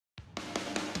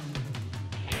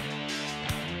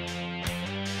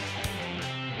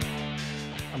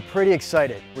pretty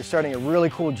excited. We're starting a really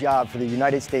cool job for the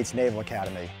United States Naval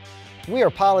Academy. We are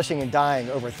polishing and dyeing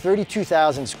over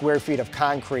 32,000 square feet of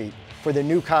concrete for the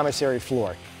new commissary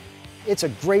floor. It's a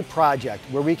great project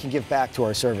where we can give back to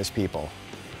our service people.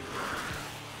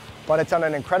 But it's on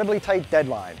an incredibly tight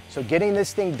deadline, so getting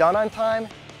this thing done on time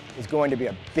is going to be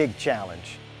a big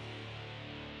challenge.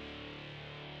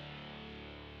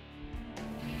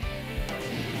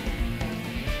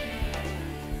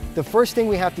 The first thing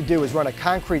we have to do is run a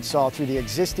concrete saw through the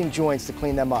existing joints to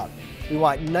clean them up. We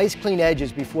want nice clean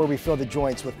edges before we fill the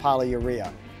joints with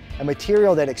polyurea, a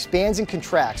material that expands and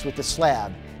contracts with the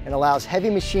slab and allows heavy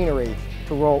machinery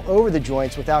to roll over the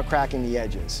joints without cracking the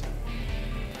edges.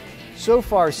 So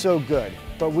far, so good,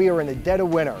 but we are in the dead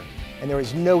of winter and there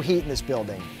is no heat in this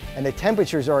building, and the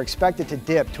temperatures are expected to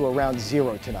dip to around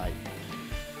 0 tonight.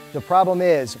 The problem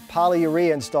is,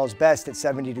 polyurea installs best at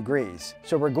 70 degrees,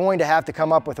 so we're going to have to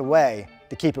come up with a way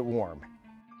to keep it warm.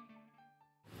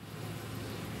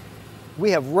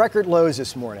 We have record lows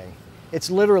this morning.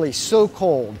 It's literally so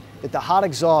cold that the hot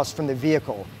exhaust from the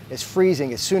vehicle is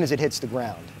freezing as soon as it hits the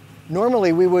ground.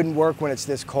 Normally we wouldn't work when it's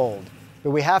this cold, but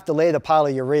we have to lay the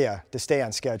polyurea to stay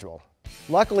on schedule.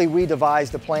 Luckily, we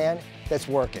devised a plan that's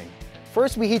working.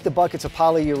 First, we heat the buckets of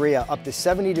polyurea up to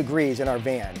 70 degrees in our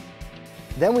van.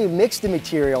 Then we mix the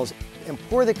materials and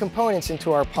pour the components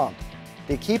into our pump.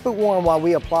 To keep it warm while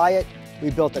we apply it, we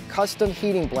built a custom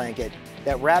heating blanket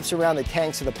that wraps around the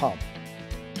tanks of the pump.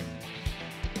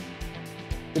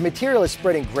 The material is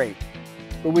spreading great,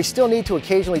 but we still need to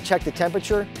occasionally check the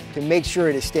temperature to make sure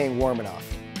it is staying warm enough.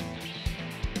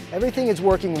 Everything is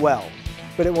working well,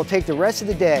 but it will take the rest of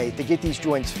the day to get these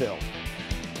joints filled.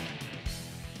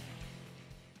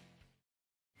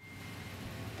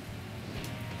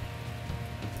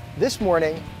 This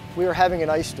morning, we are having an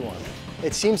ice storm.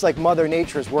 It seems like Mother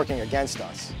Nature is working against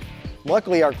us.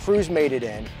 Luckily, our crews made it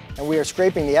in, and we are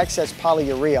scraping the excess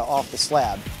polyurea off the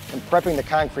slab and prepping the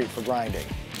concrete for grinding.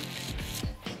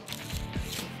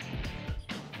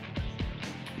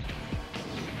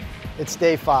 It's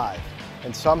day 5,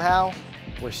 and somehow,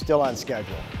 we're still on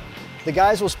schedule. The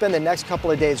guys will spend the next couple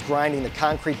of days grinding the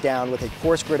concrete down with a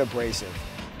coarse grit abrasive.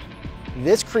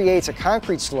 This creates a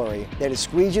concrete slurry that is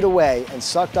squeegeed away and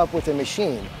sucked up with a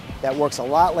machine that works a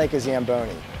lot like a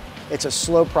Zamboni. It's a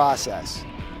slow process,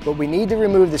 but we need to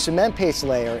remove the cement paste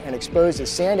layer and expose the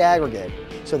sand aggregate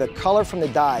so the color from the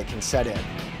dye can set in.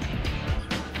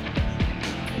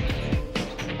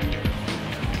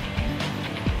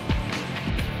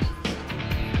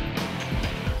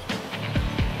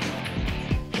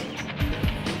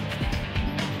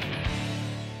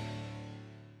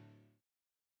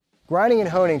 Grinding and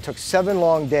honing took 7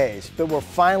 long days, but we're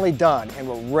finally done and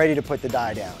we're ready to put the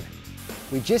dye down.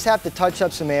 We just have to touch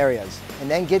up some areas and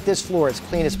then get this floor as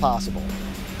clean as possible.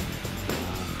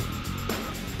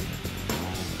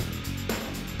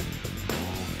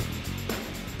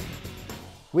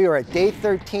 We are at day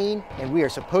 13 and we are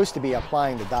supposed to be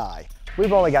applying the dye.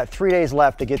 We've only got 3 days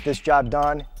left to get this job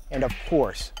done, and of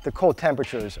course, the cold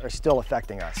temperatures are still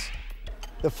affecting us.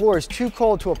 The floor is too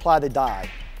cold to apply the dye,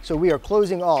 so we are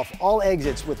closing off all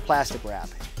exits with plastic wrap.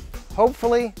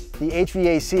 Hopefully, the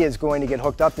HVAC is going to get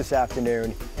hooked up this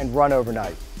afternoon and run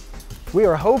overnight. We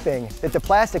are hoping that the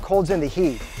plastic holds in the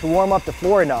heat to warm up the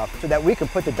floor enough so that we can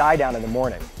put the dye down in the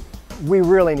morning. We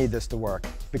really need this to work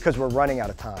because we're running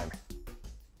out of time.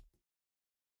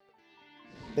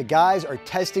 The guys are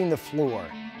testing the floor.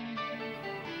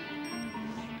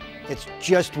 It's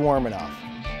just warm enough.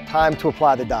 Time to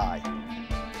apply the dye.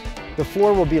 The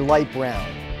floor will be light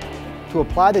brown. To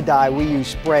apply the dye, we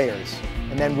use sprayers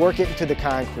and then work it into the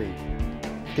concrete.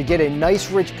 To get a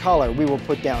nice rich color, we will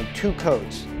put down 2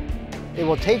 coats. It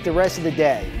will take the rest of the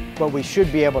day, but we should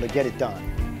be able to get it done.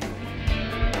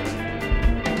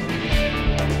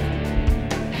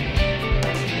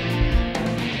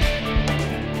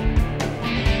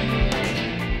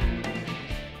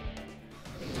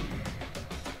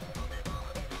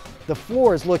 The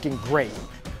floor is looking great.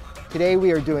 Today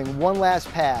we are doing one last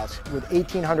pass with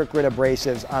 1800 grit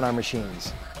abrasives on our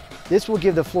machines. This will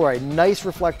give the floor a nice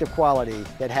reflective quality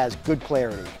that has good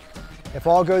clarity. If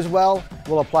all goes well,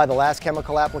 we'll apply the last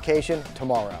chemical application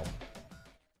tomorrow.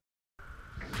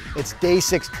 It's day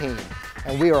 16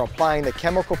 and we are applying the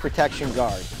chemical protection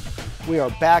guard. We are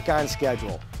back on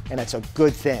schedule, and it's a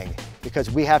good thing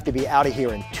because we have to be out of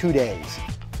here in 2 days.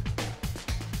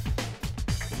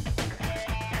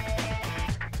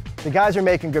 The guys are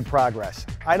making good progress.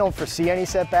 I don't foresee any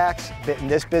setbacks, but in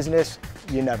this business,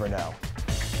 you never know.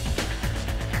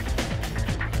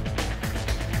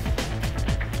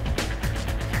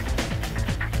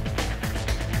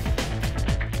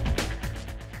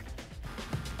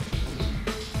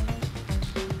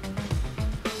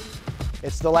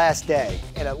 It's the last day,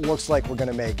 and it looks like we're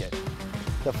gonna make it.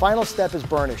 The final step is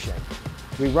burnishing.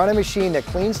 We run a machine that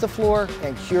cleans the floor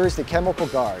and cures the chemical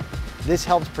guard. This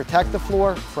helps protect the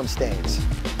floor from stains.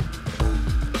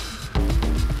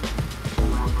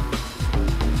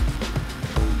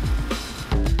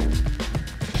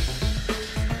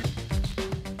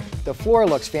 The floor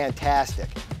looks fantastic.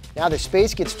 Now the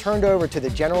space gets turned over to the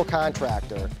general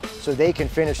contractor so they can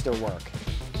finish their work.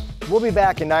 We'll be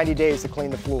back in 90 days to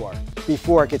clean the floor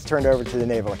before it gets turned over to the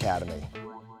Naval Academy.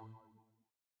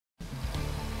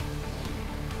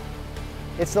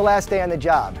 It's the last day on the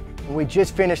job, and we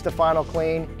just finished the final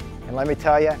clean, and let me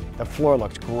tell you, the floor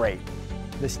looks great.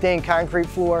 The stained concrete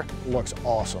floor looks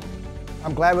awesome.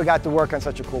 I'm glad we got to work on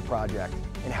such a cool project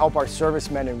and help our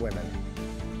servicemen and women.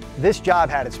 This job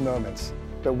had its moments,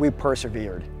 but we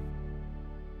persevered.